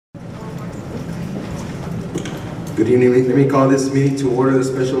Good evening. Let me call this meeting to order, the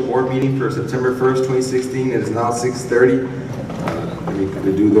special board meeting for September 1st, 2016. It is now 6:30. Let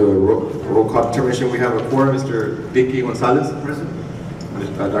me do the roll call determination. We have a quorum. Mr. Vicky Gonzalez. Present.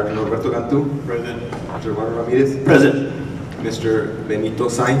 Dr. Norberto Cantu. Present. Mr. Juan Ramirez. Present. Mr. Benito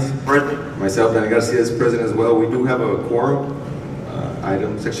Sainz. Present. Myself, Dan Garcia, is present as well. We do have a quorum.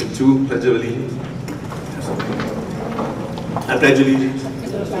 Item section 2, Pledge of Allegiance. I pledge allegiance to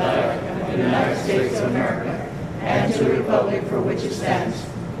the flag of the United States of America and to the republic for which it stands,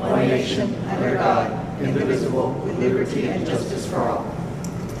 one nation, under God, indivisible, with liberty and justice for all.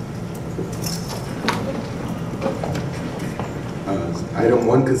 Item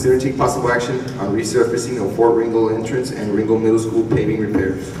 1, consider and take possible action on resurfacing of Fort Ringgold entrance and Ringgold Middle School paving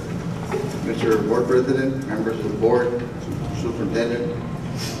repairs. Mr. Board President, members of the board, Superintendent,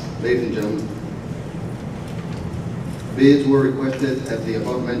 ladies and gentlemen. Bids were requested at the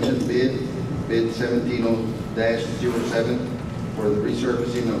above mentioned bid 17-07 for the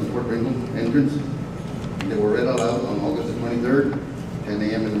resurfacing of Fort Ringgold entrance. They were read aloud on August the 23rd, 10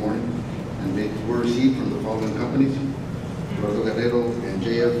 a.m. in the morning, and bids were received from the following companies: Eduardo Guerrero and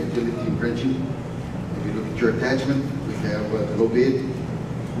JF Utility and Trenching. If you look at your attachment, we have the low bid,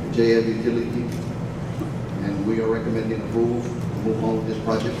 JF Utility, and we are recommending approval to move on with this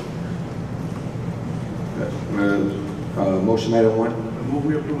project. Motion item 1. I move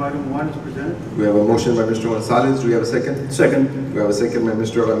we approve item 1 is presented. We have a motion by Mr. Gonzalez. Do we have a second? Second. We have a second by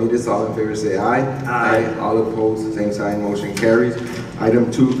Mr. Ramirez. All in favor say aye. Aye. All opposed, same sign. Motion carries.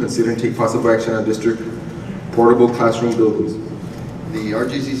 Item 2, consider and take possible action on district portable classroom buildings. The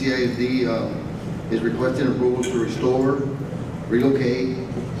RGCCISD is requesting approval to restore, relocate,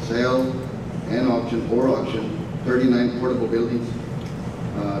 sell, and auction 39 portable buildings.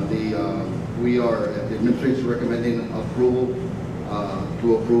 The administration is recommending approval to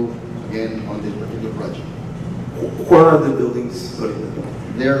approve again on this particular project. What are the buildings?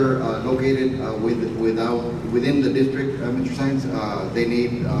 They're located within the district, Mr. Sainz. They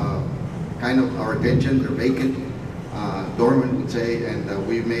need kind of our attention. They're vacant, dormant, would say, and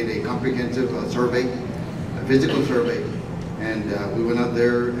we've made a comprehensive survey, a physical survey, and we went out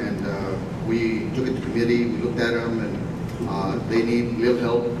there and we took it to committee. We looked at them, and they need real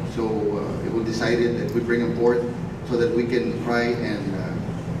help. So it was decided that we bring them forth so that we can try and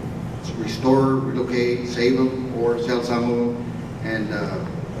restore, relocate, save them, or sell some of them, and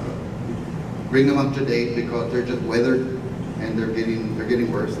bring them up to date, because they're just weathered and they're getting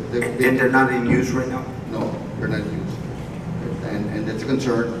worse. And they're not in use right now? No, they're not used, and that's a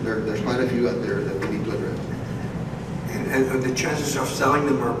concern. There's quite a few out there that we need to address. And the chances of selling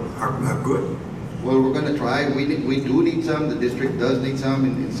them are good? Well, we're going to try. We do need some. The district does need some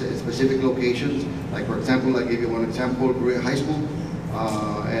in specific locations. Like, for example, I give you one example: high school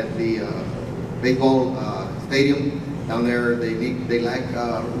at the baseball stadium down there. They lack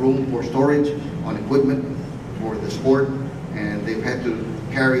room for storage on equipment for the sport, and they've had to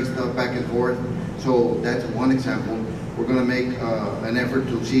carry stuff back and forth. So that's one example. We're going to make an effort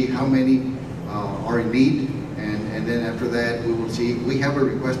to see how many are in need, and then after that we will see. We have a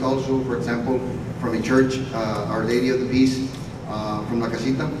request also, for example, from a church, Our Lady of the Peace, from La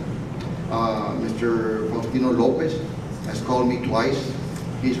Casita. Mr. Faustino Lopez has called me twice.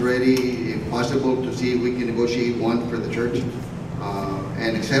 He's ready, if possible, to see if we can negotiate one for the church,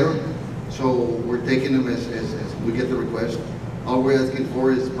 and etc. So we're taking them as we get the request. All we're asking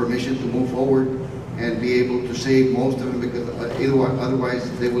for is permission to move forward and be able to save most of them, because otherwise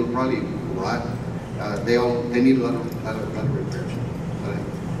they will probably rot. They need a lot of repairs.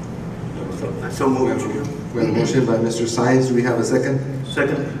 So moved. We have a motion by Mr. Sainz. Do we have a second?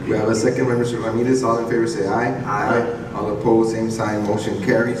 Second. We have a second by Mr. Ramirez. All in favor say aye. Aye. All opposed, same sign. Motion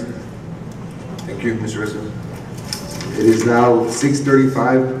carries. Thank you, Mr. Rizzo. It is now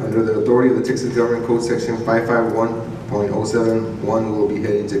 6:35. Under the authority of the Texas Government Code Section 551.071, we will be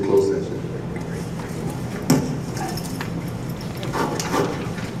heading to closed session.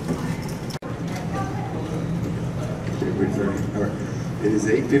 It is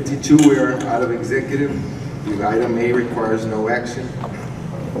 8:52. We are out of executive. The item A requires no action.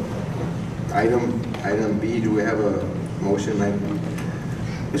 Item B, do we have a motion?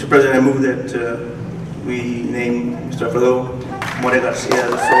 Mr. President, I move that we name Mr. Alfredo More Garcia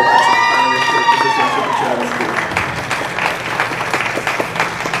the sole action finalist for the position of superintendent of schools.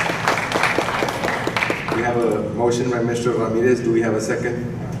 We have a motion by Mr. Ramirez. Do we have a second?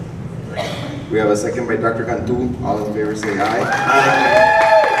 We have a second by Dr. Cantu. All in favor say aye.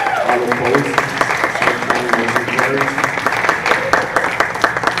 Aye. All opposed? Motion carries.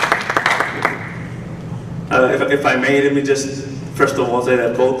 If I may, let me just first of all say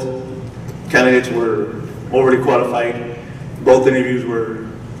that both candidates were overly qualified. Both interviews were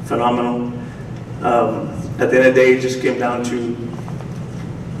phenomenal. At the end of the day, it just came down to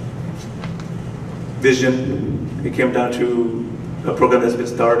vision. It came down to a program that's been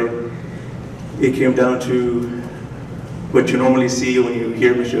started. It came down to what you normally see when you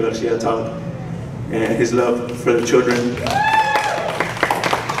hear Mr. Garcia talk, and his love for the children.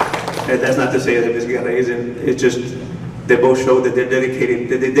 And that's not to say that Ms. Guerra isn't. It's just they both show that they're dedicated,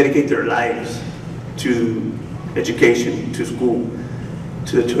 that they dedicate their lives to education, to school,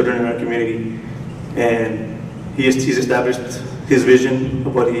 to the children in our community. And he's established his vision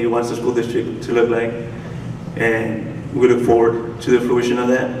of what he wants the school district to look like. And we look forward to the fruition of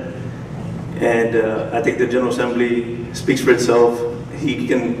that. And I think the General Assembly speaks for itself. He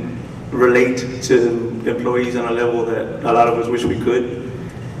can relate to employees on a level that a lot of us wish we could.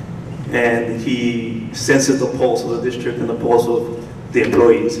 And he senses the pulse of the district and the pulse of the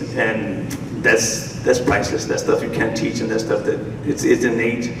employees. And that's priceless. That's stuff you can't teach, and that's stuff that it's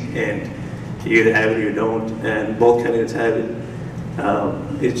innate, and you either have it or you don't, and both candidates have it.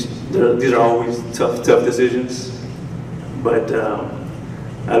 These are always tough decisions, but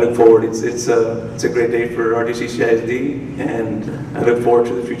I look forward. It's a great day for RGCCISD, and I look forward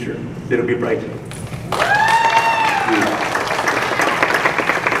to the future. It'll be bright.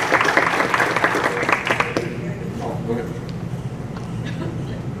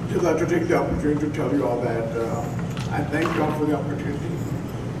 I'd like to take the opportunity to tell you all that I thank y'all for the opportunity.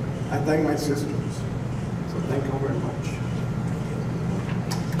 I thank my sisters. So thank you all very much.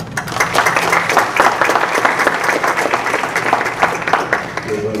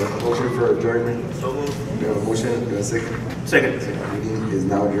 We have a motion for adjournment. So moved. We have a motion, we have a second. Second. Meeting is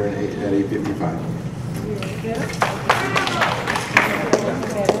now adjourned at 8:55. Good.